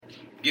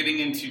getting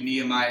into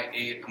Nehemiah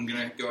 8, I'm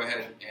going to go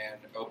ahead and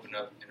open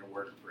up in a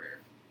word of prayer.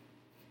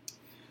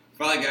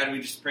 Father God,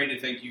 we just pray to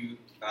thank you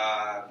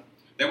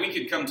that we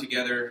could come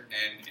together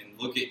and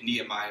look at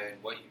Nehemiah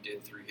and what you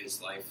did through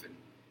his life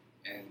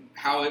and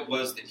how it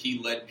was that he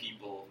led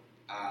people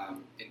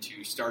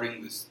into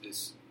starting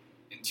this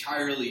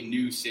entirely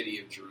new city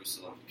of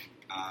Jerusalem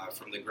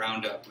from the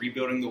ground up,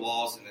 rebuilding the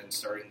walls and then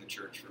starting the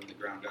church from the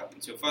ground up.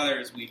 And so, Father,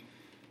 as we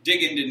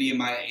dig into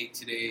Nehemiah 8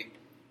 today,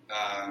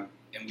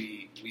 and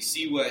we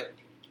see what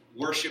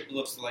worship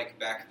looks like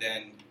back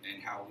then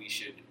and how we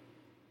should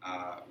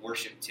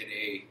worship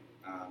today,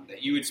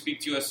 that you would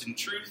speak to us in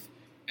truth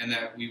and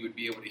that we would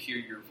be able to hear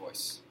your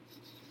voice.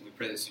 We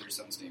pray this in your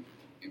Son's name.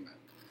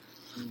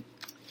 Amen.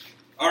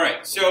 All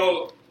right,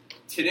 so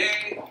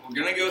today we're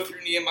going to go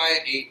through Nehemiah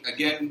 8.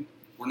 Again,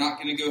 we're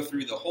not going to go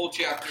through the whole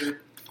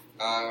chapter.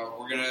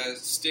 We're going to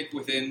stick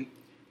within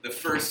the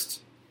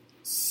first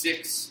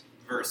 6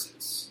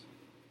 verses.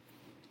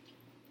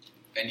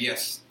 And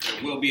yes,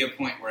 there will be a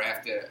point where I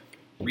have to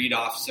read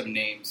off some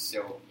names.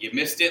 So you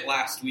missed it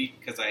last week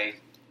because I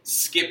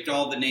skipped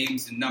all the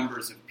names and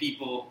numbers of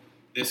people.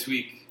 This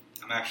week,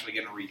 I'm actually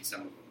going to read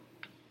some of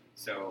them.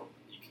 So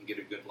you can get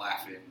a good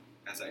laugh in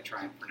as I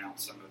try and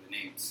pronounce some of the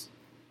names.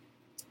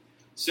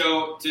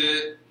 So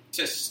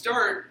to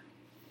start,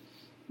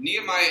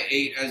 Nehemiah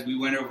 8, as we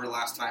went over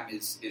last time,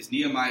 is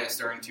Nehemiah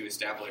starting to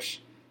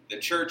establish the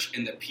church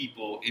and the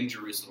people in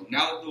Jerusalem.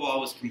 Now that the wall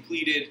was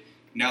completed,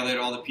 now that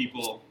all the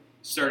people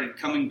started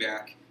coming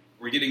back,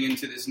 we're getting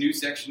into this new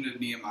section of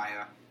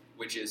Nehemiah,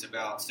 which is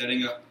about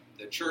setting up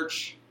the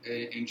church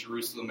in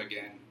Jerusalem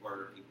again,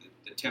 or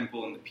the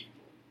temple and the people.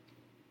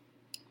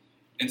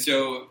 And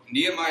so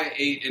Nehemiah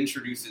 8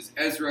 introduces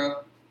Ezra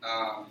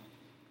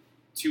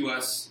to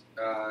us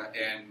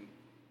and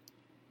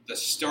the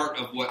start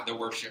of what the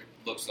worship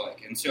looks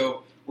like. And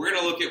so we're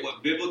going to look at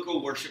what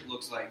biblical worship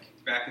looks like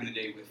back in the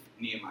day with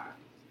Nehemiah.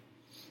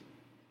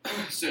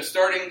 So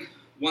starting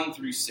 1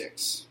 through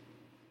 6.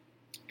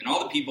 And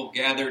all the people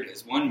gathered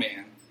as one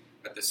man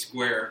at the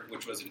square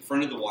which was in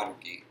front of the water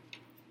gate.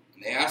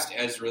 And they asked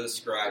Ezra the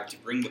scribe to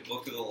bring the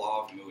book of the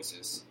law of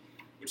Moses,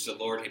 which the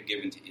Lord had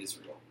given to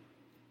Israel.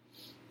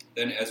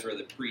 Then Ezra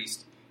the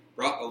priest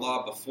brought the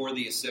law before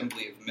the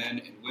assembly of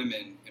men and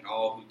women and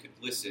all who could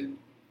listen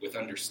with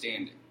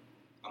understanding.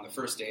 On the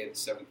first day of the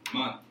 7th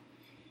month,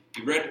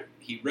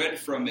 he read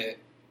from it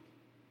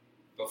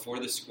before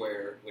the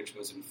square which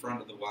was in front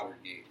of the water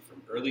gate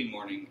from early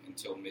morning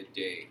until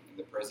midday in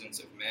the presence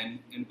of men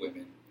and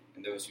women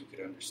and those who could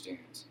understand.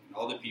 And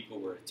all the people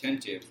were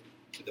attentive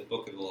to the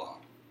book of the law.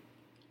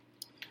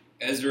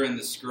 Ezra and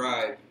the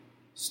scribe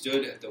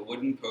stood at the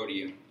wooden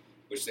podium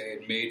which they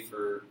had made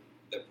for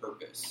the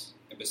purpose.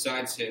 And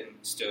besides him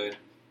stood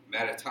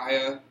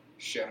Mattithiah,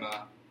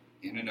 Shema,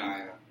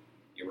 Hananiah,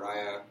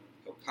 Uriah,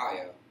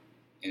 Hilkiah,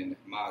 and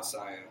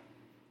Maaseiah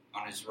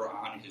on his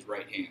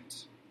right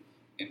hand,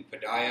 and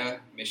Pedaiah,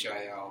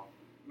 Mishael,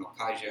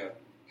 Malchijah,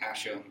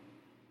 Hashem,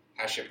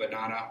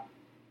 Hashabbanah,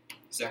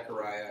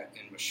 Zechariah,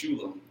 and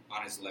Meshullam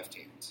on his left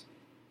hand.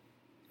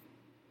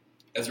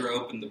 Ezra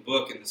opened the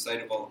book in the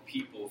sight of all the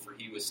people, for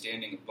he was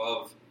standing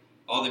above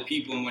all the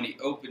people, and when he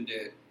opened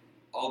it,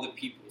 all the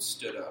people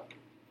stood up.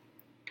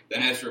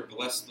 Then Ezra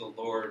blessed the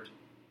Lord,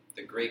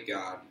 the great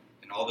God,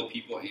 and all the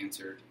people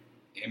answered,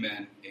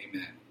 Amen,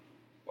 Amen,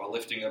 while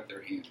lifting up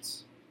their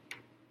hands.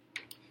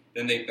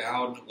 Then they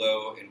bowed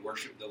low and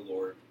worshipped the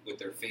Lord with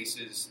their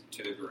faces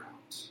to the ground.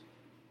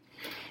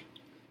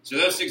 So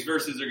those 6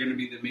 verses are going to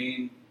be the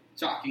main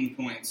talking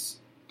points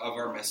of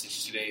our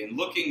message today, and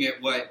looking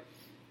at what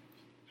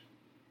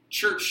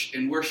church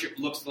and worship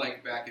looks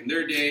like back in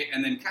their day,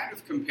 and then kind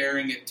of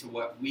comparing it to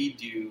what we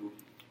do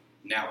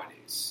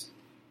nowadays,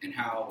 and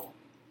how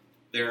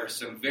there are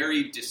some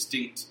very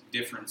distinct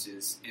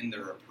differences in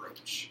their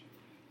approach.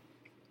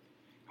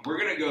 And we're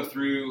going to go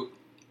through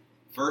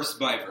verse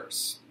by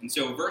verse. And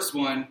so verse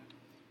 1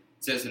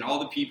 says, And all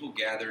the people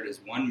gathered as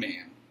one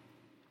man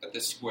at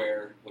the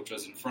square which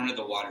was in front of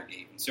the water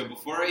gate. And so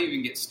before I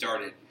even get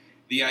started,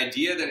 the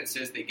idea that it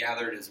says they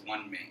gathered as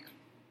one man,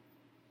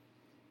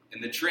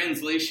 in the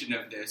translation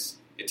of this,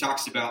 it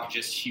talks about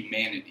just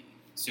humanity.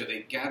 So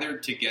they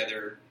gathered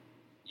together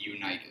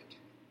united,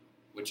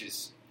 which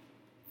is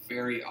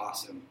very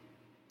awesome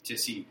to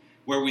see.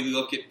 Where we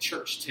look at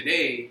church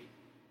today,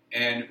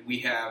 and we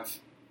have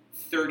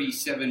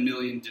 37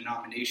 million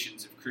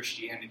denominations of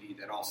Christianity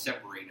that all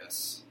separate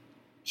us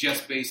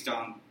just based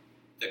on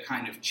the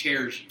kind of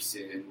chairs you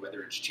sit in,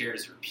 whether it's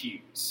chairs or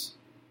pews.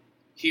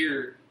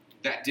 Here,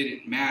 that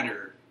didn't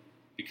matter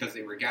because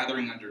they were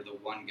gathering under the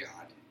one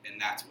God,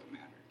 and that's what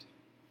mattered.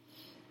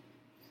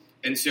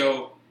 And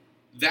so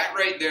that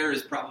right there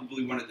is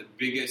probably one of the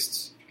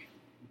biggest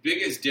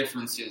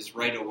differences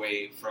right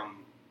away from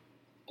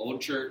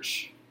old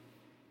church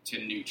to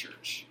new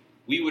church.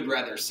 We would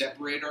rather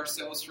separate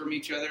ourselves from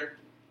each other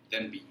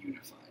than be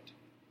unified,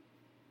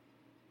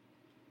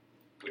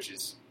 which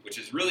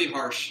is really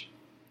harsh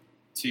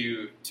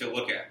to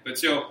look at. But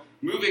so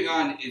moving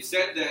on, it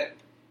said that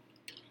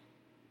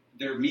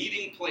their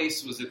meeting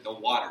place was at the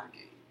water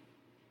gate.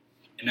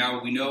 And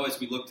now we know as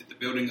we looked at the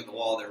building of the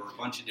wall, there were a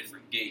bunch of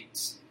different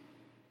gates.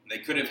 They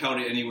could have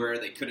held it anywhere.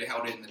 They could have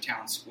held it in the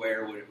town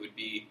square where it would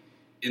be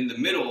in the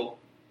middle,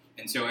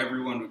 and so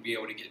everyone would be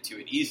able to get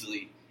to it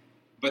easily.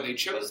 But they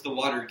chose the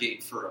water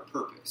gate for a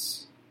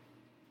purpose.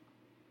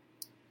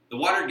 The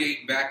water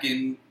gate back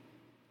in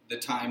the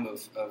time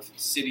of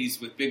cities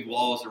with big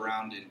walls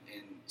around and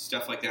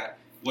stuff like that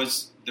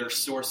was their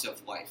source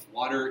of life.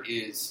 Water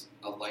is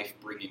a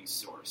life-bringing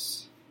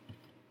source.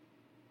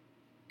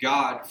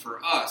 God,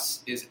 for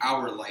us, is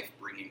our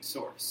life-bringing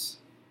source.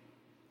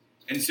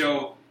 And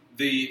so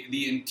the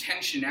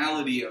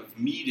intentionality of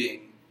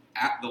meeting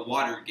at the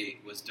water gate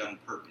was done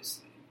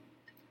purposely.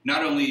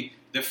 Not only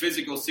the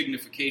physical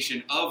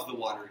signification of the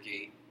water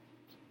gate,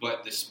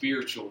 but the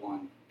spiritual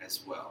one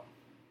as well.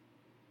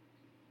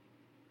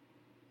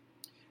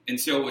 And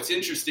so what's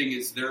interesting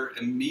is their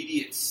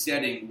immediate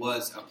setting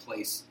was a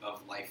place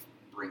of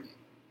life-bringing.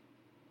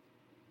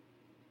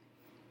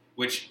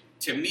 Which,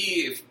 to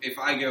me, if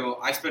I go,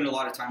 I spend a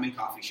lot of time in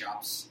coffee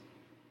shops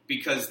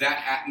because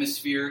that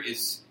atmosphere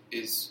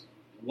is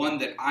one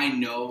that I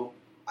know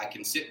I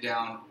can sit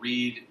down,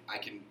 read, I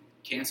can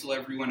cancel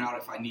everyone out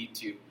if I need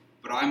to,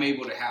 but I'm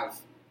able to have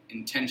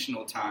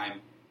intentional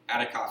time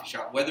at a coffee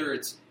shop, whether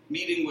it's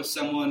meeting with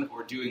someone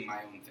or doing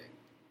my own thing.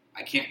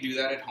 I can't do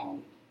that at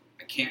home.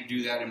 I can't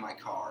do that in my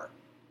car.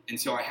 And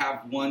so I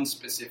have one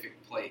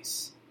specific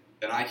place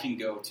that I can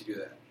go to do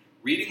that.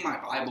 Reading my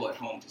Bible at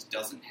home just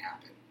doesn't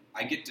happen.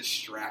 I get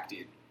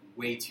distracted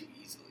way too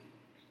easily.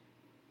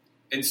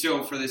 And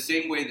so for the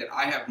same way that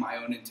I have my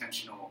own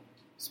intentional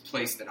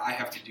place that I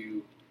have to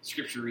do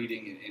scripture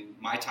reading and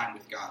my time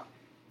with God,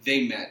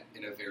 they met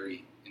in a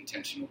very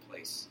intentional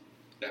place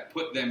that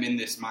put them in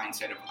this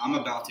mindset of, I'm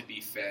about to be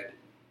fed,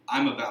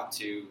 I'm about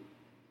to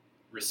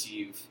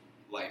receive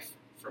life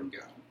from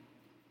God.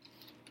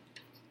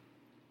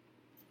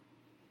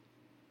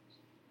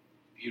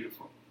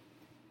 Beautiful.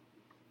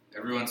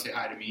 Everyone say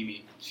hi to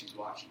Mimi. She's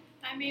watching.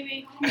 Hi,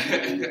 Mimi.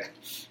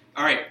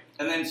 All right.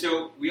 And then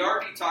so we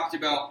already talked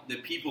about the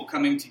people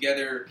coming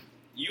together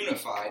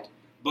unified,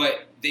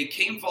 but they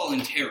came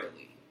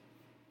voluntarily.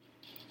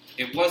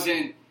 It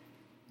wasn't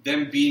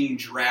them being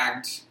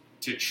dragged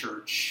to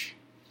church.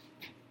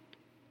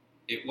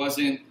 It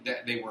wasn't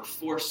that they were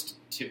forced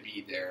to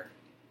be there.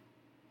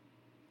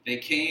 They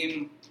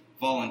came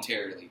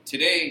voluntarily.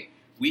 Today,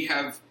 we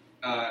have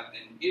an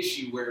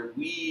issue where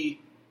we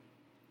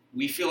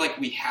feel like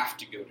we have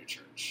to go to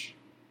church.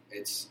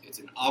 It's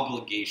an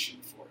obligation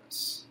for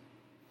us.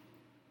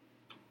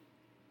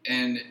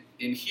 And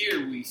in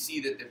here, we see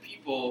that the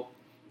people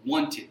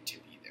wanted to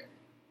be there.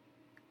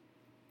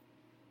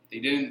 They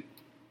didn't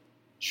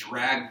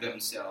drag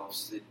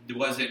themselves. It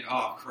wasn't,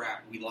 oh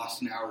crap, we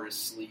lost an hour of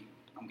sleep.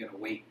 I'm going to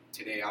wait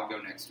today. I'll go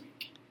next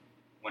week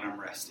when I'm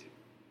rested.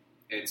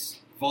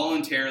 It's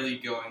voluntarily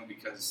going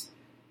because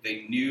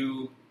they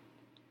knew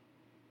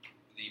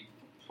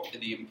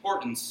the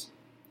importance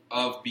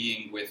of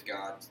being with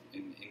God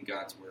in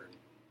God's Word.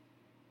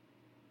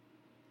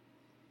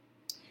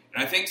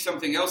 And I think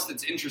something else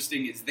that's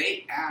interesting is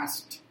they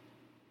asked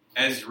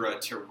Ezra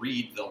to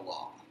read the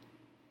law.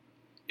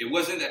 It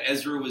wasn't that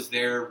Ezra was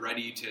there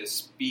ready to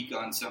speak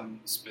on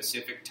some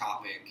specific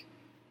topic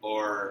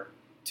or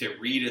to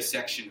read a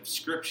section of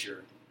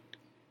Scripture.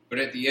 But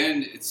at the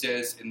end it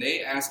says, and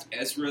they asked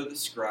Ezra the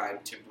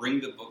scribe to bring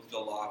the book of the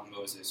law of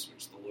Moses,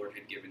 which the Lord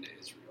had given to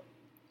Israel.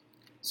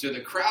 So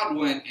the crowd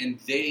went and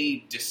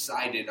they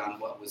decided on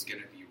what was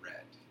going to be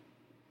read.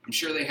 I'm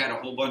sure they had a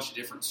whole bunch of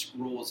different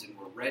scrolls and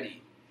were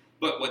ready.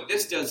 But what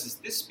this does is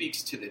this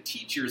speaks to the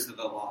teachers of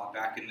the law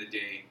back in the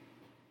day.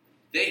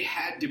 They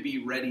had to be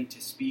ready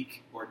to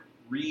speak or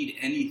read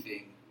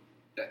anything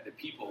that the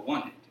people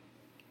wanted.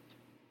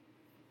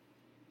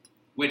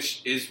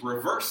 Which is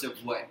reverse of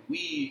what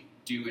we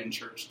do in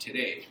church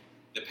today.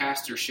 The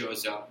pastor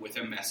shows up with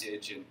a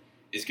message and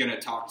is going to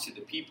talk to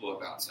the people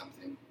about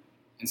something,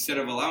 instead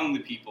of allowing the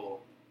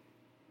people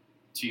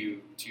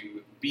to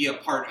be a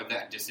part of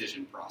that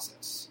decision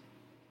process.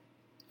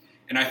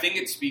 And I think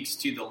it speaks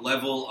to the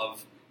level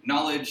of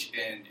knowledge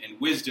and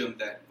wisdom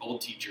that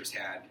old teachers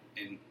had.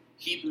 And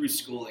Hebrew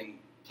schooling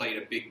played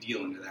a big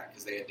deal into that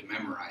because they had to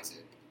memorize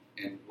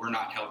it. And we're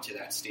not held to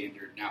that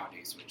standard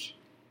nowadays, which,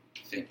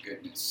 thank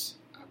goodness,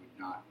 I would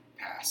not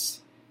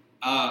pass.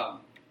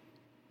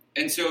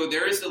 And so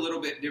there is a little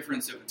bit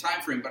difference of a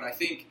time frame, but I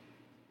think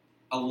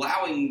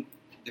allowing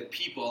the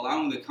people,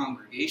 allowing the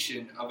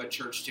congregation of a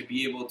church to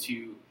be able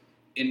to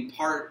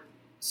impart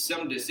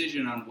some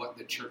decision on what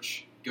the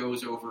church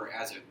goes over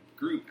as a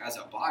group, as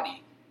a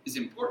body, is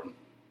important.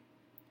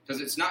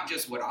 Because it's not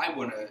just what I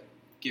want to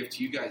give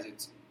to you guys,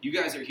 it's you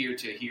guys are here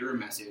to hear a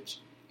message,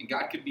 and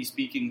God could be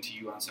speaking to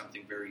you on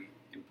something very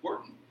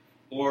important,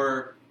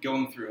 or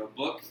going through a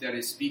book that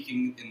is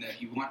speaking and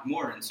that you want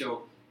more. And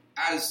so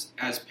as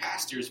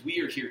pastors,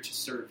 we are here to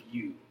serve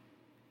you,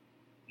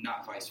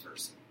 not vice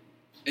versa.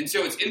 And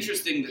so it's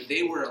interesting that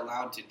they were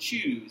allowed to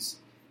choose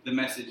the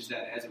message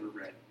that Ezra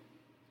read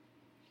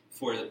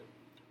for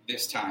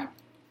this time.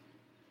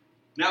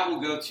 Now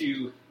we'll go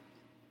to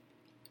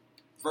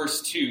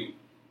verse 2.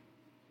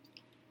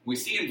 We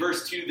see in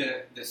verse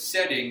 2 the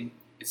setting.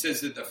 It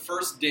says that the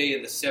first day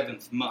of the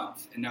 7th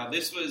month. And now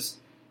this was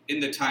in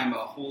the time a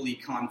holy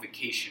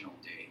convocational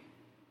day.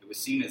 It was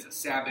seen as a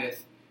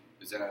Sabbath.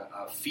 It was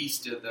a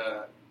feast of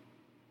the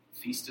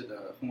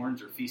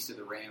horns or feast of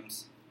the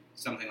rams,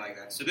 something like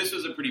that. So this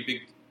was a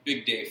pretty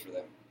big day for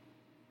them.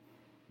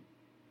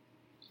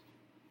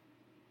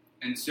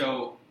 And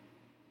so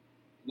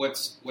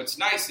what's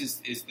nice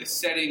is the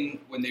setting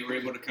when they were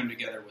able to come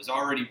together was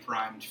already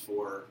primed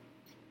for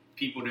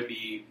people to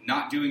be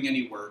not doing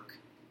any work.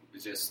 It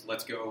was just,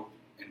 let's go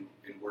and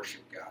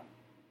worship God.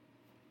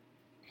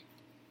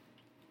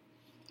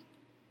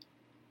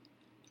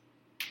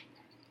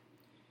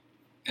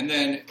 And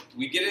then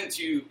we get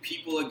into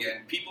people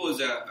again. People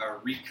is a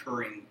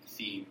recurring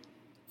theme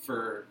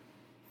for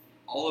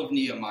all of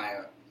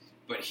Nehemiah.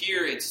 But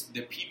here it's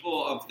the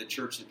people of the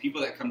church, the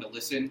people that come to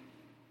listen,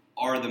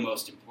 are the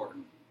most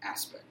important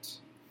aspect.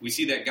 We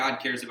see that God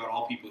cares about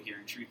all people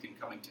hearing truth and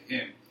coming to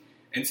Him.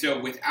 And so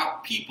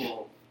without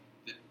people,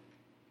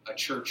 a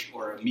church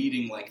or a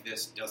meeting like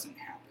this doesn't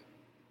happen.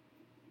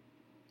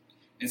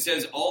 It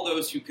says all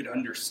those who could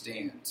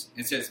understand.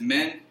 It says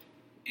men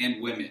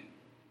and women,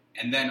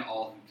 and then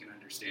all who can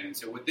understand. And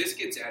so what this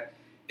gets at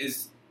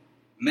is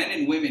men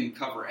and women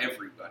cover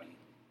everybody,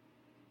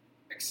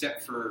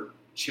 except for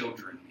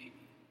children maybe,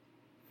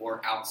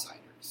 or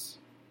outsiders.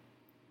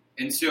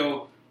 And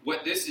so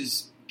what this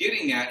is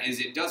getting at is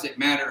it doesn't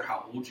matter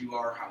how old you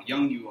are, how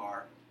young you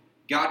are,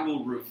 God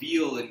will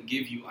reveal and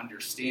give you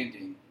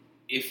understanding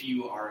if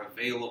you are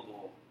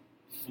available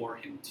for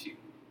Him to.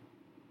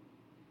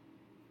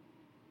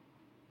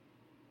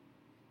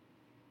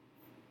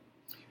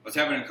 I was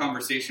having a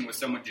conversation with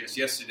someone just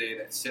yesterday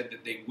that said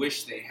that they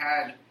wish they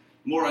had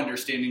more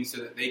understanding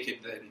so that they could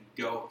then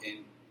go and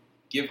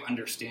give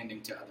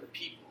understanding to other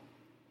people.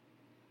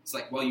 It's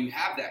like, well, you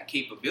have that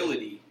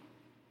capability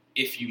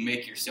if you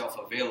make yourself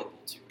available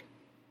to it.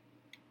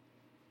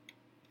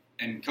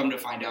 And come to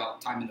find out,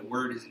 time in the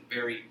Word isn't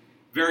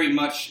very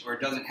much, or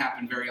it doesn't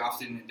happen very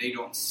often, and they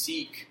don't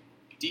seek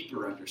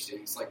deeper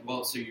understanding. It's like,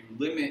 well, so you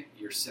limit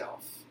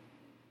yourself.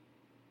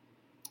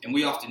 And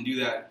we often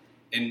do that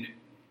in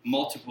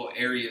multiple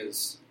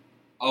areas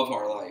of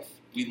our life.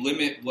 We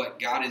limit what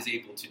God is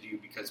able to do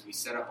because we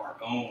set up our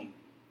own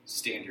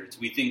standards.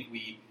 We think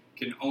we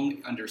can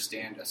only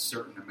understand a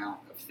certain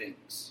amount of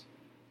things.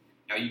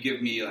 Now, you give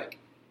me like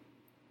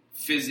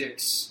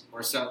physics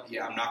or something,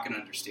 yeah, I'm not going to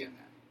understand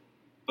that.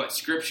 But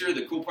Scripture,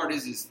 the cool part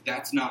is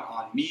that's not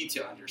on me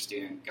to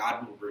understand.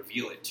 God will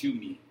reveal it to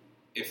me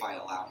if I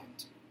allow Him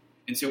to.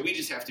 And so we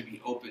just have to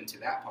be open to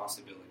that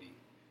possibility,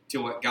 to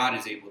what God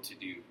is able to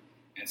do,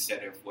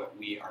 instead of what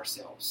we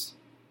ourselves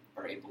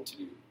are able to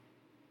do.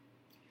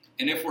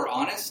 And if we're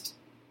honest,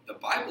 the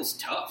Bible's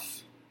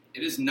tough.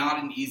 It is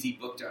not an easy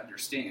book to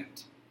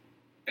understand.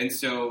 And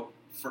so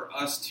for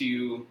us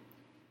to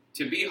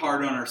be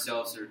hard on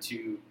ourselves or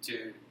to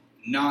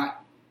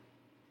not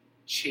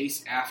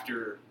chase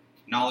after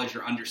knowledge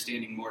or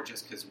understanding more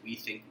just because we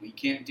think we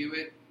can't do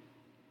it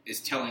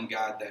is telling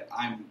God that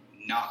I'm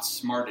not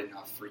smart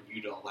enough for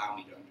you to allow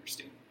me to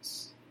understand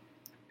this.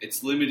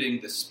 It's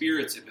limiting the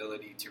Spirit's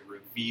ability to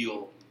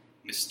reveal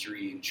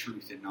mystery and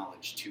truth and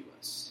knowledge to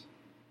us.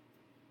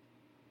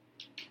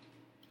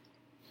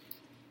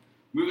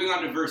 Moving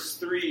on to verse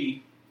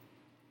 3.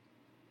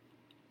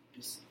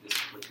 This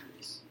clicker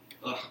is...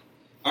 Ugh.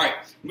 All right,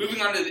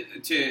 moving on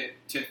to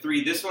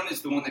 3. This one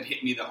is the one that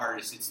hit me the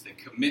hardest. It's the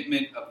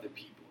commitment of the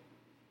people.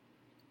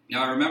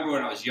 Now, I remember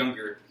when I was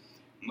younger,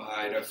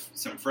 I had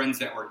some friends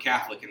that were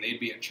Catholic, and they'd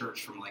be at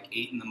church from like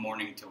 8 in the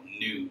morning till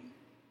noon.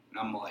 And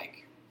I'm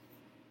like,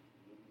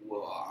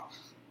 whoa,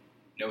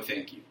 no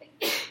thank you.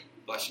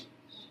 Bless you.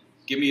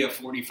 Give me a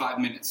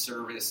 45-minute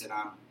service, and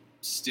I'm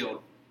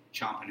still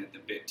chomping at the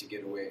bit to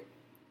get away.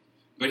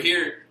 But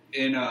here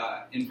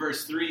in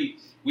verse 3,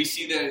 we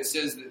see that it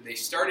says that they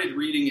started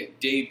reading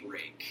at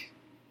daybreak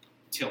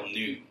till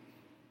noon.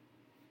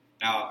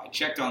 Now, I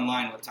checked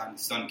online what time the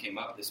sun came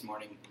up this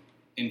morning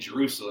in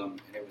Jerusalem,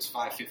 and it was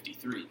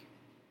 5:53.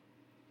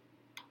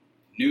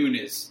 Noon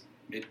is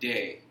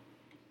midday.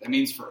 That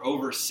means for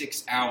over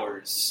 6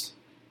 hours,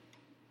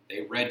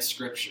 they read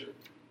Scripture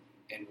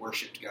and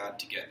worshiped God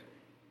together.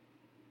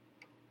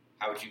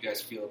 How would you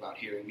guys feel about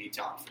hearing me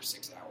talk for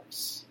 6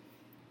 hours?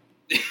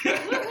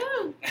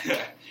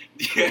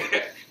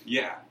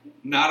 Yeah,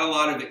 not a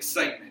lot of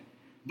excitement.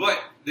 But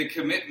the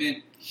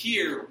commitment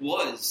here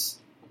was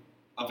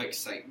of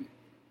excitement.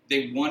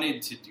 They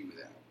wanted to do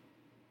that.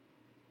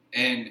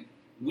 And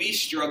we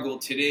struggle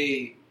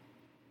today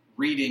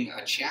reading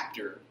a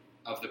chapter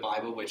of the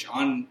Bible, which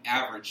on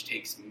average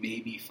takes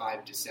maybe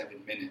 5 to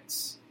 7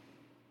 minutes.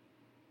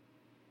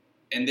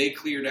 And they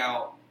cleared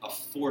out a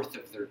fourth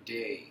of their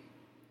day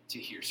to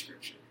hear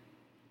Scripture.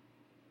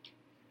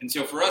 And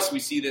so for us, we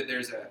see that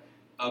there's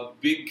a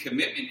big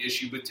commitment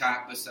issue with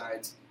time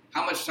besides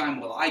how much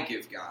time will I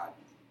give God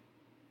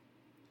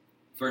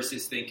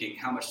versus thinking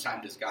how much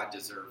time does God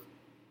deserve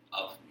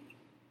of me?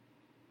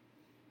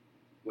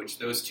 Which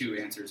those two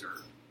answers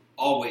are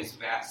always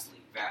vastly,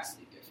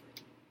 vastly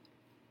different.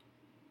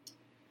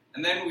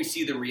 And then we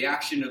see the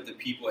reaction of the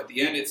people. At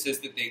the end, it says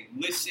that they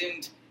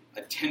listened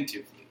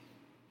attentively.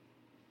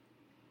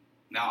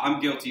 Now, I'm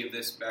guilty of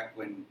this back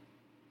when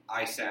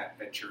I sat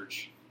at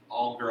church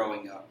all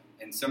growing up.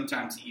 And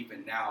sometimes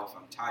even now, if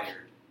I'm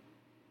tired,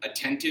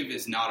 attentive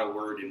is not a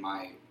word in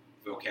my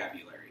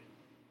vocabulary.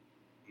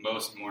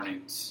 Most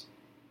mornings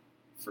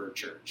for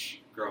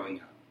church growing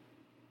up,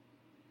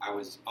 I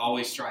was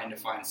always trying to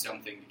find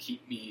something to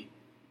keep me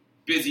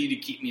busy, to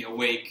keep me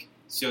awake,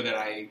 so that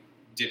I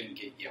didn't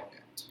get yelled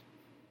at,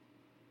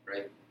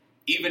 right?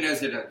 Even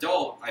as an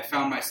adult, I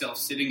found myself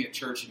sitting at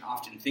church and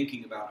often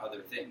thinking about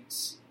other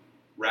things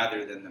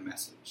rather than the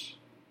message.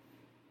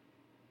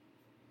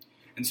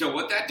 And so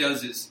what that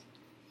does is,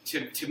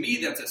 to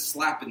me, that's a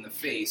slap in the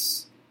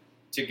face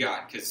to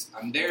God, because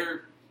I'm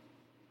there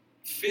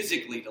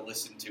physically to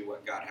listen to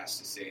what God has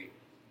to say,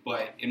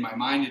 but in my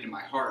mind and in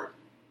my heart,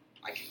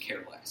 I could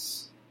care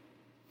less.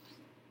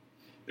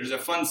 There's a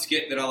fun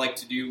skit that I like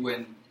to do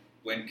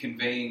when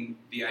conveying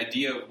the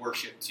idea of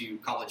worship to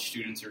college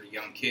students or to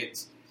young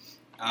kids.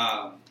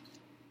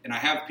 And I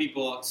have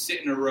people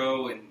sit in a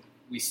row and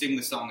we sing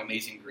the song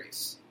Amazing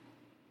Grace.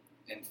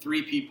 And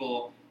 3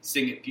 people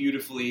sing it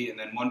beautifully, and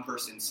then one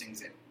person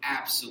sings it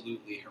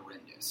absolutely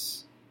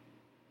horrendous.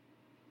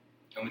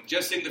 And we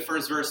just sing the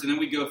first verse, and then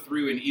we go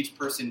through, and each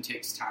person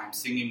takes time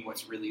singing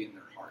what's really in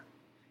their heart.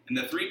 And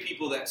the 3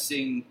 people that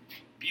sing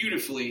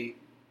beautifully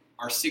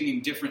are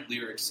singing different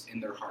lyrics in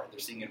their heart. They're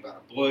singing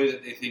about a boy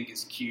that they think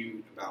is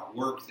cute, about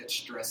work that's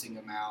stressing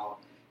them out,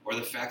 or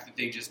the fact that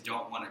they just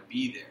don't want to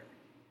be there.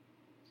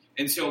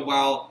 And so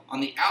while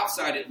on the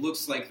outside it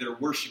looks like they're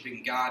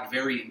worshiping God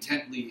very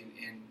intently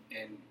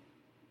and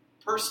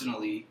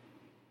personally,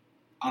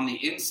 on the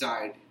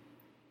inside,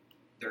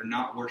 they're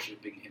not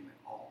worshiping Him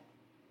at all,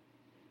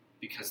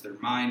 because their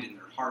mind and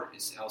their heart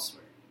is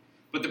elsewhere.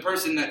 But the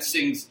person that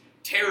sings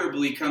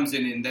terribly comes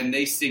in, and then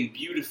they sing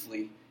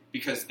beautifully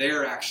because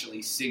they're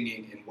actually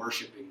singing and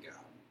worshiping God.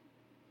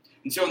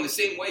 And so in the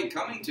same way,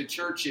 coming to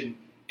church and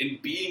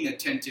being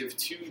attentive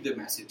to the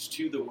message,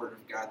 to the Word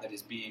of God that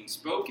is being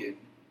spoken,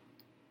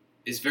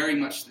 is very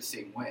much the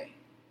same way.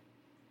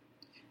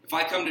 If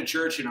I come to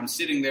church and I'm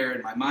sitting there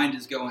and my mind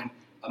is going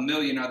a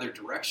million other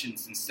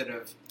directions instead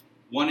of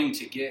wanting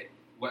to get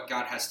what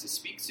God has to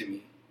speak to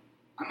me,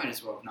 I might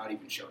as well have not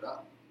even showed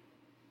up.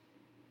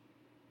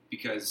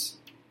 Because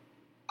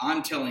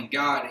I'm telling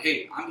God,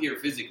 hey, I'm here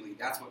physically,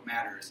 that's what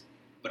matters,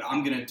 but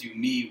I'm going to do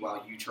me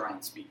while you try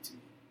and speak to me.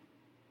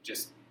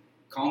 Just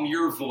calm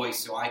your voice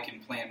so I can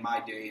plan my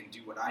day and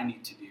do what I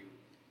need to do,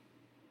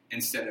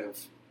 instead of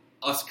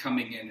us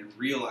coming in and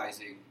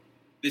realizing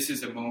this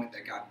is a moment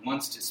that God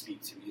wants to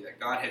speak to me, that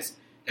God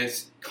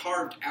has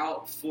carved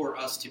out for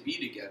us to be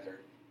together,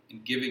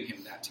 and giving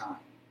Him that time.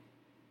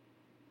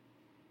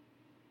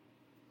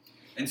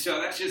 And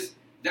so that's just,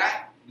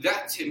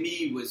 that to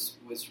me was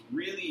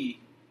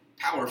really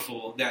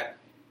powerful, that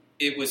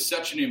it was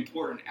such an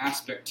important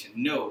aspect to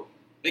note.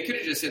 They could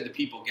have just said the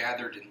people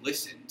gathered and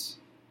listened.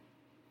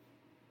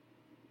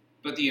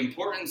 But the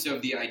importance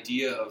of the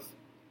idea of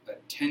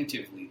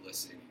attentively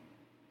listening.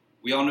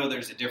 We all know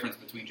there's a difference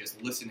between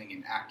just listening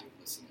and active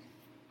listening.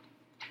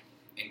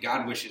 And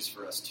God wishes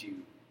for us to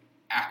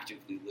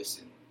actively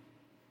listen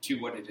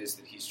to what it is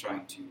that He's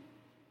trying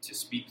to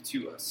speak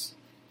to us.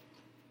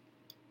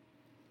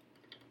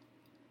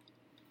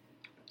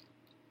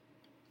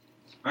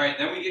 All right,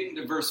 then we get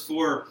into verse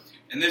 4,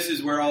 and this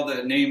is where all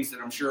the names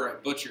that I'm sure I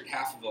butchered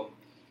half of them.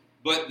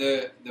 But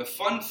the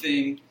fun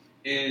thing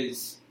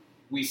is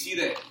we see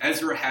that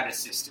Ezra had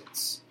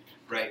assistants,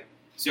 right?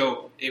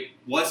 So it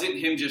wasn't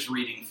him just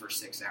reading for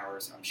 6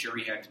 hours. I'm sure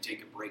he had to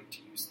take a break to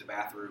use the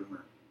bathroom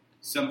or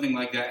something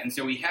like that. And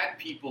so he had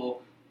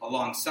people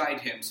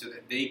alongside him so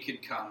that they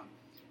could come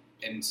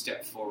and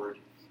step forward.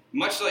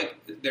 Much like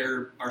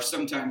there are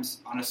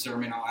sometimes on a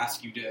sermon, I'll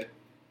ask you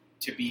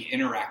to be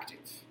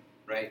interactive,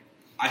 right?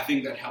 I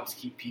think that helps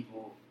keep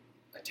people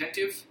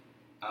attentive,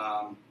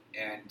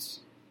 and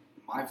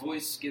my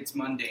voice gets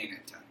mundane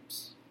at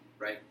times,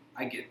 right?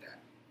 I get that.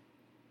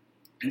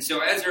 And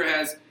so Ezra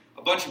has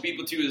a bunch of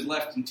people to his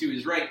left and to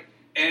his right,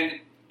 and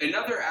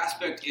another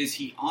aspect is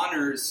he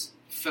honors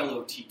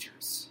fellow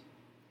teachers.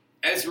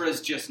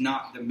 Ezra's just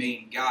not the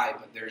main guy,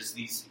 but there's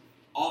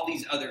all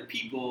these other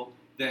people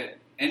that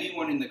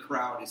anyone in the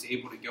crowd is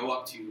able to go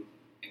up to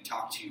and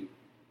talk to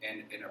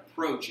and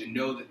approach and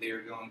know that they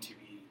are going to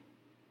be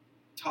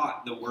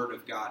taught the Word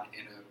of God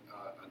in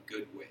a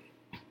good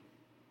way.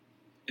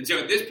 And so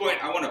at this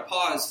point, I want to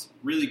pause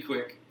really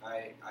quick.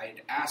 I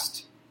had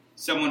asked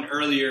someone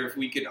earlier if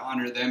we could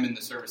honor them in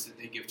the service that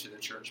they give to the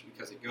church,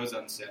 because it goes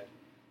unsaid.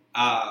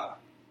 I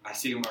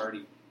see him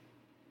already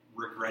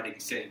regretting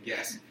saying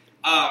yes.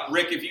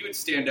 Rick, if you would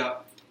stand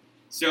up.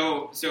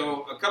 So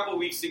a couple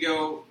weeks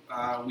ago,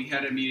 we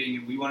had a meeting,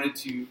 and we wanted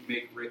to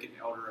make Rick an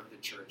elder of the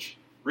church.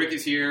 Rick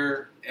is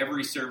here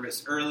every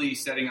service early,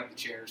 setting up the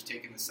chairs,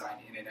 taking the sign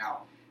in and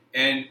out.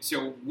 And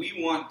so we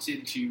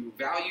wanted to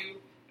value,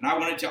 and I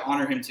wanted to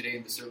honor him today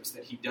in the service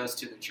that he does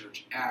to the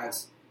church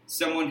as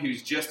someone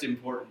who's just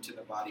important to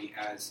the body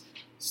as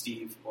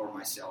Steve or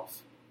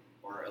myself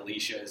or or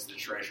Alicia is the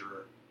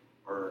treasurer,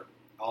 or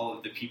all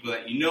of the people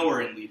that you know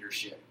are in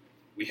leadership.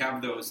 We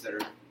have those that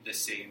are the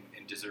same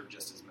and deserve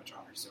just as much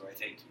honor. So I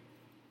thank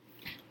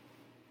you.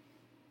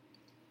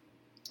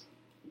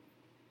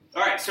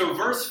 All right, so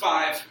verse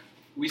 5,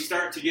 we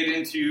start to get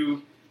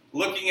into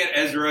looking at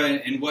Ezra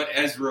and what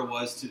Ezra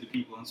was to the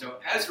people. And so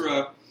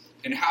Ezra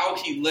and how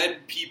he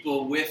led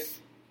people with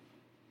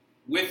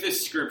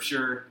this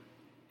scripture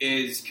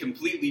is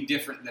completely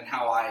different than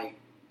how I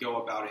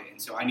go about it.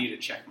 And so I need to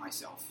check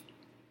myself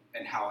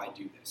and how I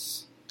do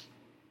this.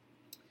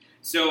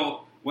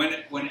 So when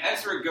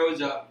Ezra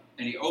goes up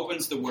and he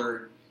opens the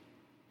word,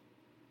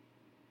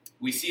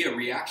 we see a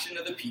reaction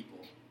of the people.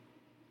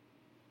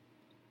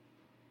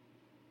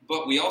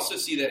 But we also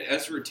see that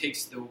Ezra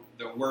takes the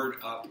word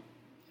up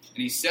and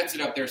he sets it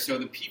up there so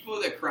the people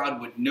of the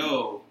crowd would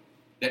know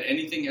that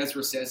anything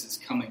Ezra says is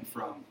coming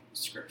from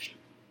Scripture.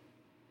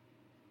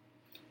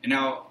 And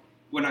now,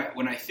 when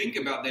I think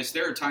about this,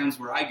 there are times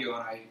where I go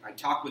and I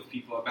talk with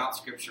people about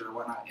Scripture or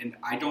whatnot, and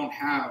I don't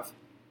have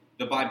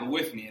the Bible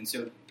with me, and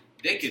so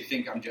they could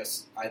think I'm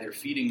just either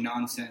feeding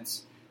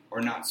nonsense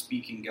or not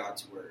speaking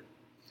God's Word.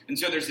 And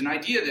so there's an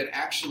idea that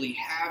actually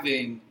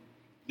having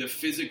the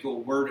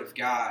physical Word of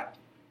God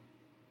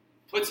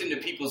puts into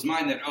people's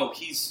mind that, oh,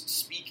 he's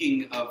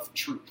speaking of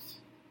truth.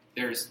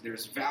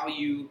 There's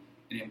value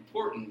and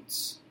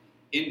importance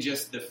in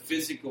just the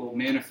physical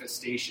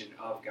manifestation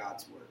of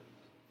God's Word.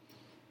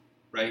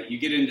 Right? You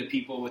get into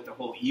people with the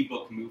whole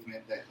ebook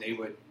movement that they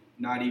would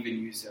not even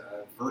use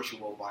a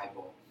virtual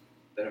Bible,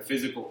 that a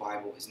physical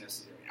Bible is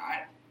necessary.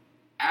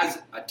 As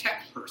a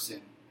tech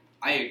person,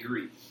 I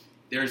agree.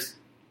 There's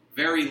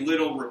very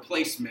little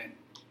replacement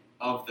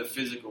of the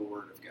physical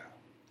Word of God.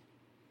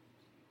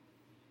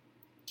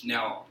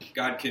 Now,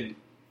 God can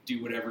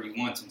do whatever he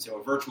wants, and so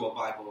a virtual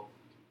Bible,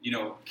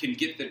 can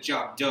get the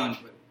job done,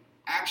 but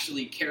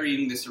actually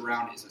carrying this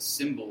around is a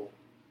symbol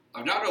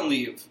of not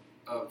only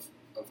of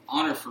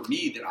honor for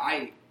me that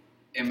I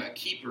am a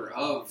keeper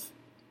of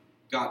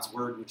God's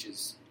Word, which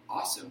is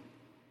awesome,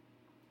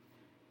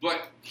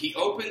 but he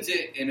opens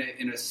it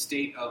in a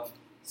state of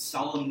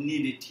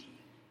solemnity.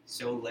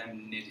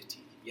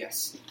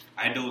 Yes,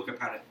 I had to look up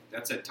how to,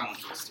 that's a tongue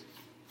twister.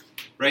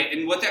 Right?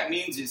 And what that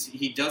means is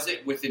he does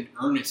it with an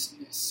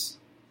earnestness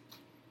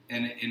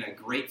and in a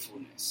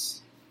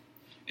gratefulness.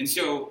 And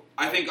so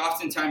I think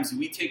oftentimes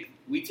we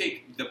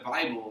take the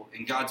Bible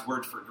and God's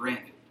Word for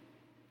granted.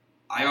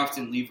 I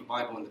often leave a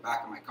Bible in the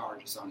back of my car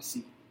just on a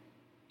seat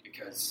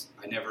because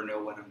I never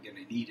know when I'm going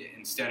to need it,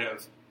 instead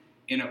of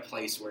in a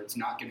place where it's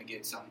not going to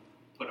get something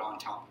put on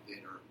top of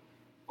it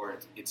or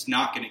it's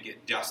not going to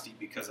get dusty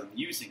because I'm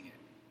using it.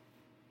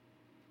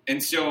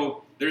 And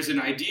so there's an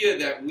idea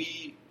that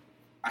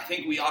I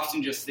think we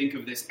often just think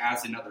of this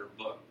as another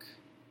book.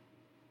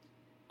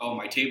 Oh,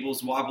 my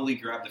table's wobbly,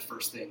 grab the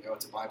first thing. Oh,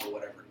 it's a Bible,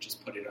 whatever,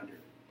 just put it under.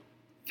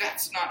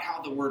 That's not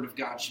how the Word of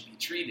God should be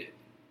treated.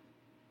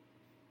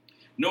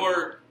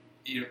 Nor,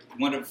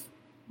 one of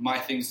my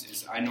things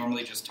is I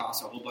normally just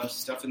toss a whole bunch of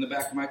stuff in the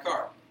back of my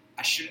car.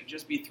 I shouldn't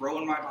just be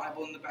throwing my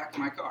Bible in the back of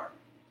my car.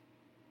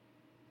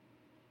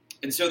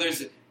 And so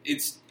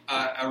it's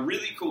a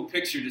really cool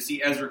picture to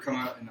see Ezra come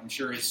out, and I'm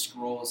sure his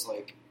scroll is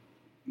like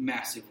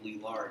massively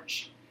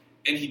large.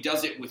 And he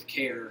does it with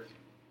care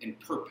and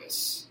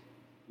purpose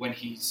when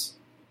he's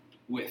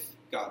with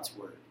God's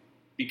Word,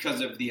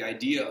 because of the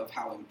idea of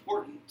how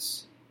important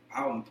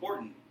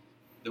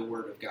the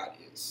Word of God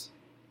is.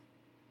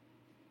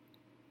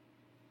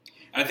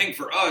 And I think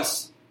for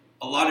us,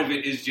 a lot of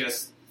it is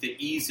just the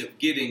ease of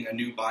getting a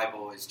new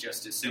Bible is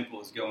just as simple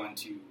as going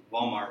to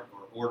Walmart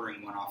or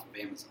ordering one off of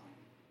Amazon.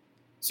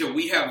 So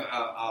we have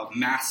a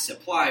mass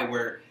supply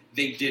where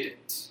they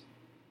didn't.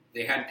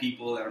 They had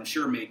people that I'm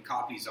sure made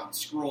copies on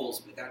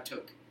scrolls, but that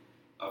took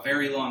a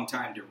very long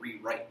time to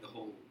rewrite the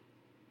whole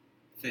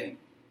thing.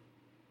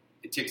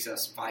 It takes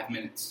us 5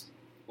 minutes,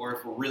 or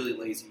if we're really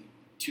lazy,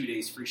 2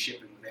 days free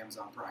shipping with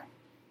Amazon Prime.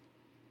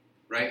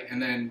 Right?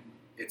 And then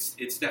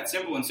it's that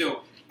simple. And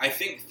so I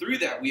think through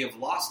that we have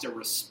lost a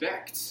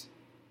respect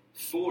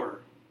for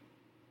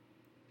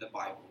the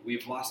Bible.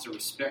 We've lost a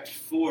respect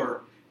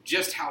for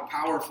just how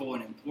powerful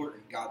and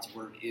important God's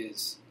Word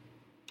is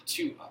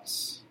to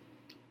us.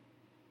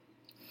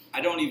 I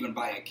don't even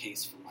buy a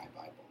case for my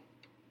Bible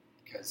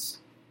because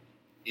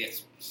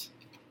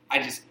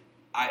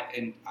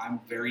I'm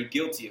very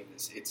guilty of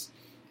this. It's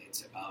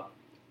a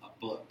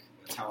book.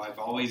 That's how I've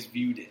always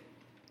viewed it.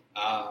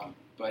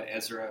 But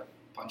Ezra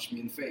punched me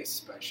in the face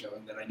by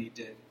showing that I need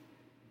to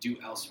do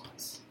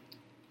elsewise.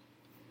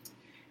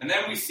 And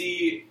then we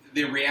see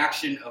the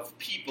reaction of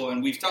people,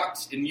 and we've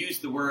talked and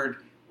used the word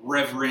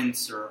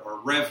reverence or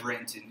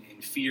reverent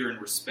in fear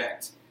and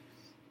respect.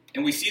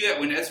 And we see that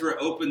when Ezra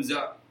opens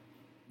up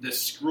the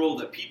scroll,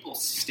 that people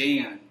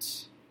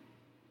stand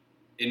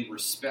in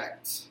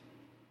respect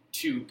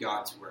to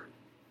God's Word.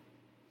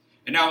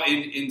 And now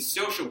in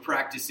social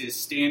practices,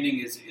 standing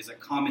is a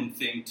common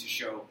thing to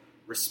show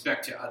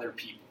respect to other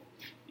people.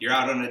 You're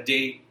out on a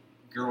date,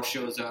 girl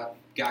shows up,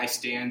 guy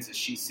stands as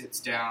she sits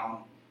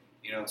down,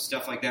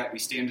 stuff like that. We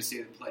stand to say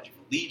the Pledge of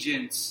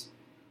Allegiance.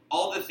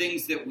 all the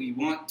things that we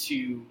want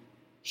to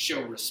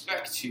show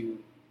respect to,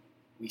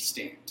 we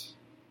stand.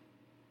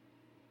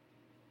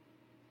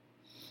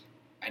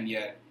 And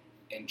yet,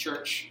 in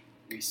church,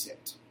 we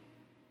sit.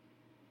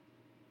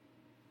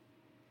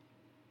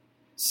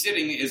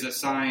 Sitting is a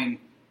sign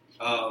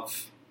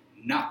of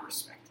not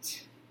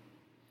respect.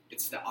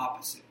 It's the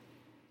opposite.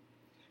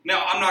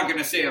 Now, I'm not going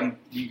to say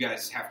you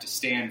guys have to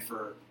stand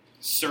for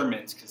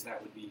sermons, because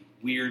that would be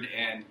weird,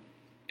 and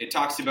it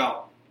talks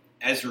about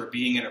Ezra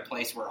being in a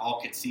place where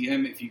all could see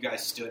him. If you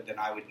guys stood, then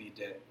I would need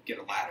to get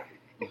a ladder,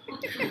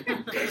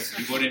 because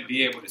you wouldn't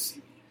be able to see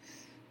me.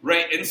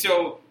 Right? And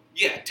so,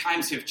 yeah,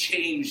 times have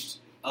changed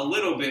a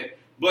little bit,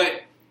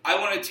 but I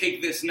want to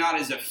take this not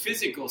as a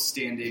physical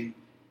standing,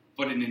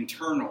 but an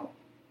internal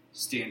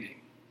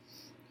standing.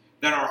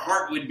 That our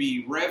heart would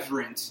be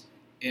reverent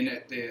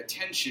in the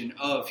attention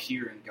of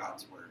hearing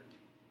God's word.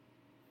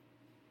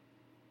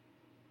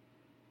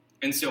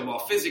 And so while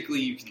physically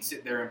you can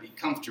sit there and be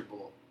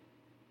comfortable,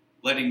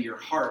 letting your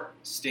heart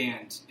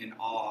stand in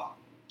awe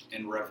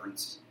and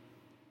reverence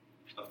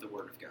of the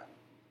word of God.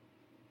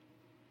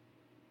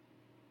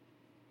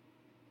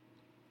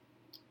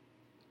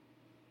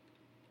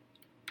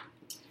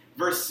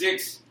 Verse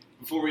 6,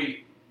 before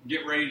we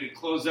get ready to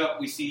close up,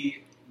 we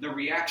see the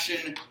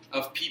reaction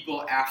of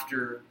people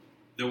after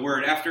the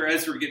word. After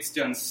Ezra gets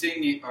done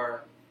singing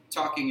or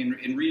talking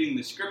and reading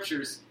the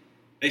scriptures,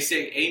 they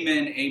say,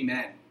 "Amen,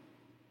 amen,"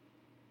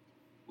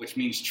 which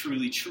means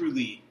truly,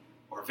 truly,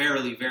 or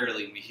verily,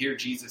 verily. And we hear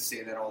Jesus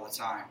say that all the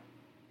time.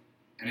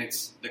 And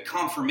it's the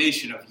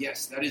confirmation of,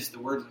 yes, that is the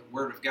word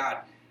of God.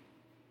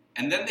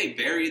 And then they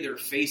bury their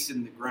face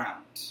in the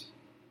ground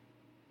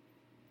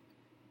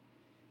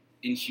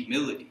in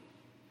humility.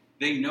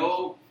 They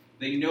know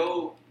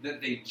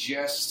that they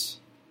just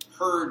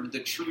heard the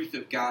truth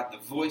of God, the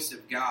voice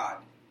of God,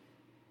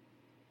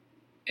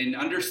 and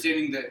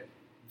understanding that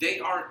they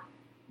aren't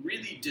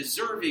really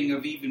deserving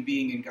of even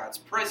being in God's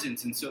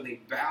presence, and so they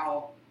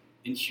bow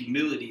in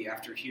humility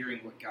after hearing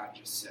what God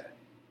just said.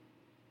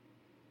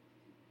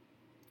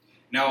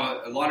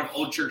 Now, a lot of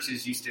old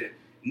churches used to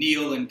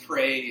kneel and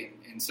pray,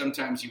 and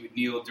sometimes you would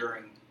kneel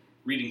during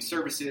reading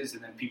services,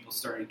 and then people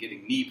started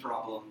getting knee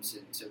problems,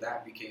 and so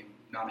that became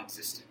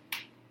non-existent.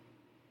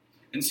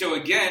 And so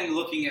again,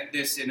 looking at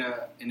this in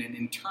an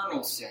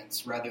internal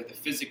sense, rather the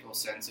physical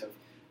sense of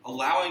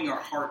allowing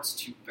our hearts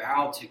to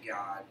bow to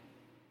God,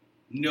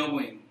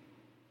 knowing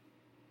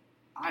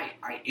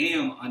I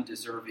am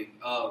undeserving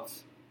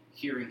of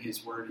hearing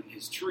his word and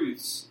his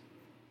truths,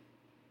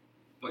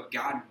 but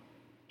God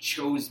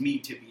chose me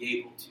to be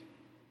able to.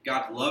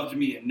 God loved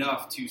me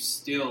enough to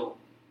still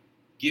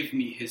give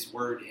me his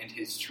word and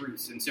his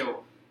truths. And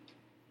so,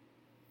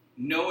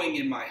 knowing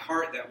in my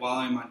heart that while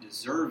I'm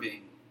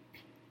undeserving,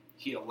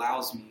 he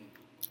allows me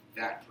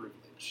that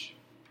privilege.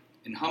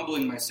 And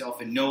humbling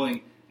myself and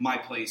knowing my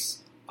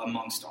place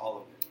amongst all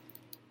of it.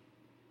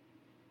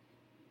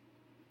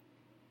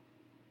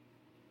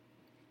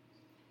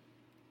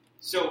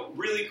 So,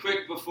 really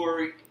quick before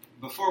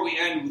we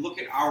end, we look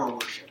at our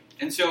worship.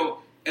 And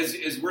so,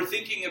 as we're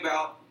thinking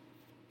about,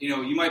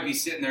 you might be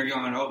sitting there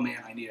going, "Oh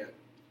man, I need to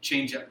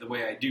change up the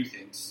way I do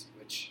things,"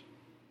 which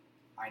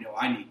I know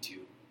I need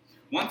to.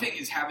 One thing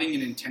is having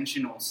an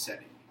intentional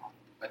setting,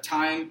 a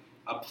time,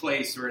 a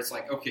place where it's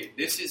like, okay,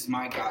 this is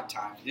my God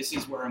time. This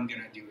is where I'm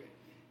going to do it.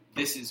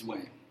 This is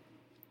when.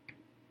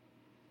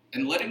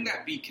 And letting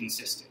that be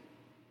consistent.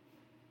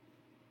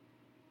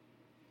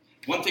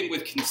 One thing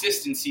with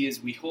consistency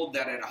is we hold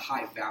that at a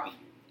high value.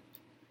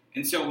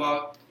 And so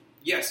while,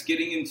 yes,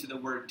 getting into the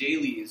word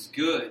daily is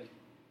good,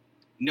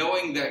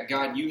 knowing that,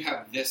 God, you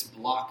have this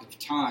block of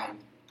time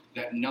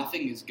that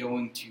nothing is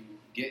going to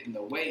get in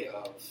the way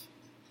of,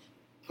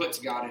 puts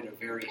God at a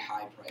very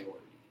high priority.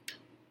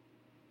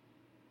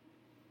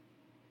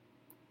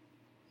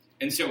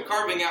 And so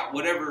carving out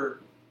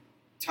whatever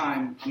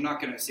time, I'm not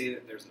going to say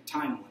that there's a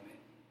time limit,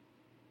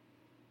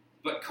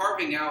 but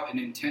carving out an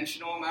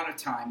intentional amount of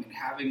time and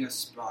having a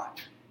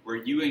spot where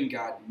you and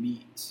God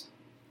meet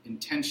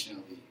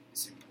intentionally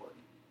is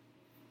important.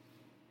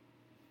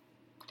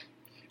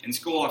 In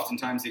school,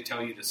 oftentimes they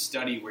tell you to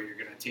study where you're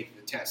going to take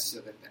the test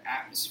so that the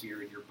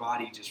atmosphere in your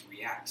body just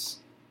reacts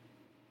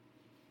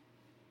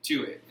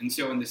to it. And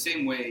so in the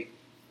same way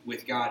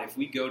with God, if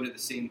we go to the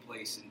same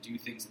place and do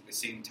things at the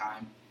same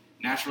time,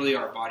 naturally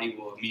our body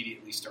will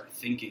immediately start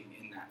thinking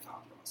in that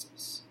thought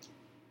process.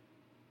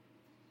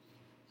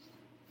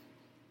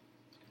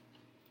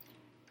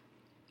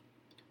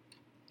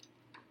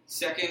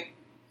 Second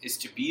is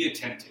to be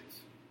attentive.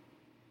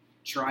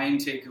 Try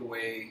and take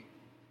away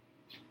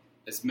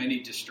as many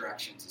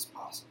distractions as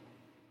possible.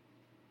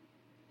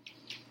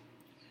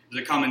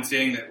 There's a common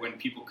saying that when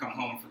people come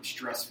home from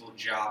stressful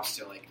jobs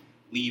to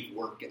leave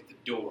work at the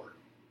door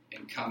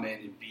and come in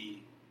and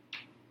be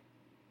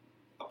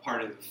a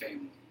part of the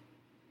family.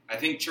 I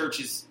think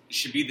churches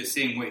should be the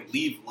same way.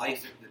 Leave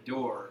life at the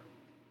door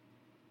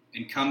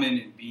and come in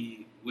and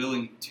be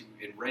willing to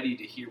and ready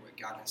to hear what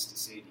God has to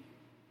say to you.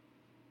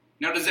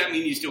 Now, does that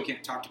mean you still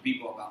can't talk to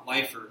people about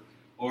life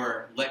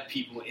or let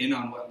people in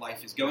on what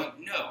life is going?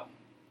 No.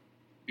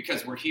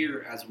 because we're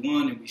here as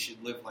one and we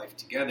should live life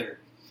together,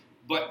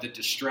 but the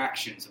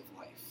distractions of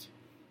life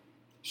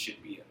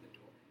should be at the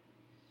door.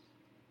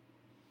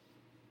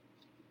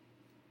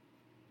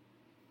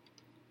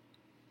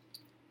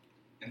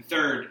 And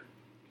third,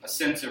 a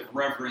sense of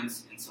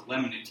reverence and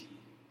solemnity,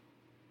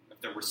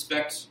 of the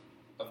respect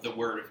of the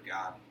Word of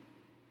God,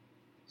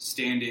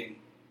 standing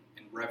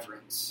in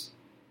reverence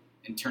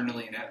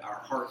internally and at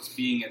our hearts,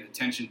 being at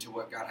attention to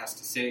what God has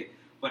to say,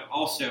 but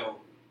also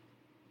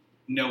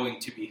knowing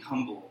to be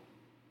humble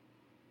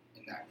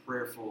in that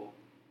prayerful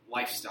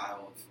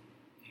lifestyle of,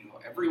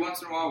 every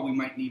once in a while we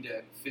might need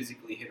to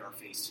physically hit our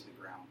face to the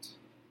ground.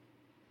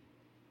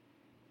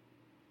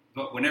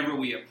 But whenever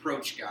we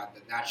approach God,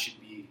 that should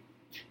be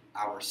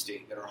our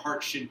state, that our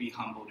hearts should be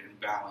humbled and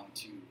bowing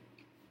to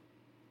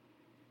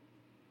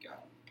God.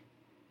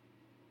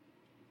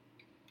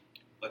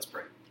 Let's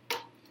pray.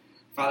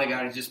 Father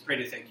God, I just pray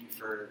to thank you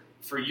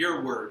for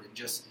your word and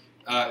just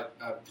a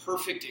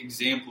perfect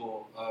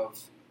example of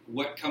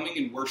what coming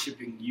and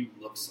worshiping you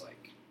looks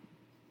like.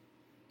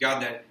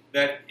 God,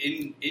 that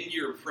in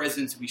your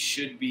presence we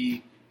should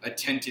be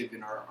attentive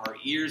and our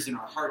ears and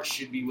our hearts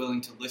should be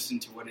willing to listen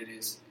to what it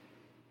is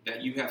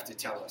that you have to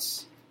tell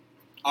us.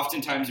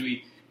 Oftentimes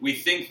we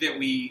think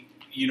that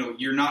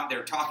you're not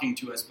there talking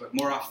to us, but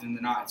more often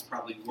than not, it's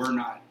probably we're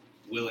not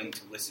willing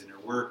to listen, or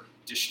we're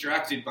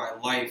distracted by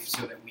life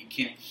so that we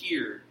can't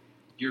hear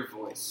your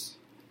voice.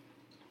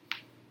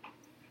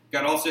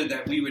 God, also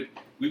that we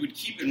would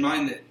keep in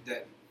mind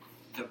that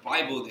the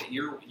Bible, that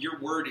your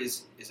word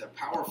is a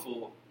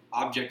powerful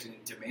object and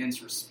it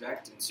demands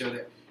respect, and so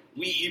that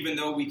we, even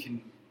though we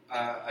can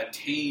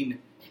attain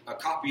a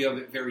copy of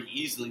it very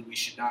easily, we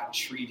should not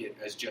treat it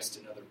as just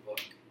another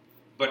book,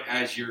 but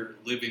as your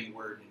living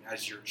word and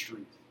as your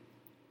truth.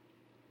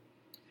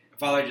 And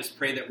Father, I just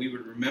pray that we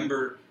would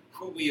remember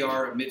who we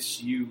are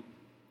amidst you,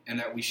 and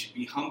that we should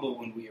be humble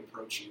when we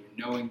approach you, and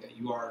knowing that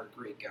you are a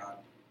great God,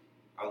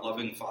 our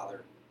loving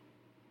Father,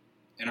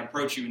 and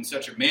approach you in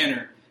such a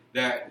manner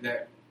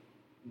that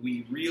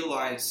we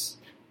realize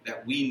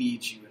that we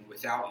need you, and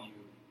without you,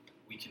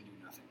 we can do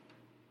nothing.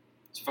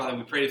 So, Father,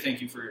 we pray to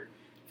thank you for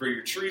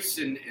your truths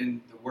and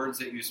the words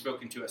that you've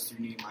spoken to us through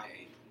Nehemiah 8.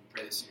 We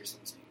pray this in your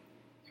Son's name.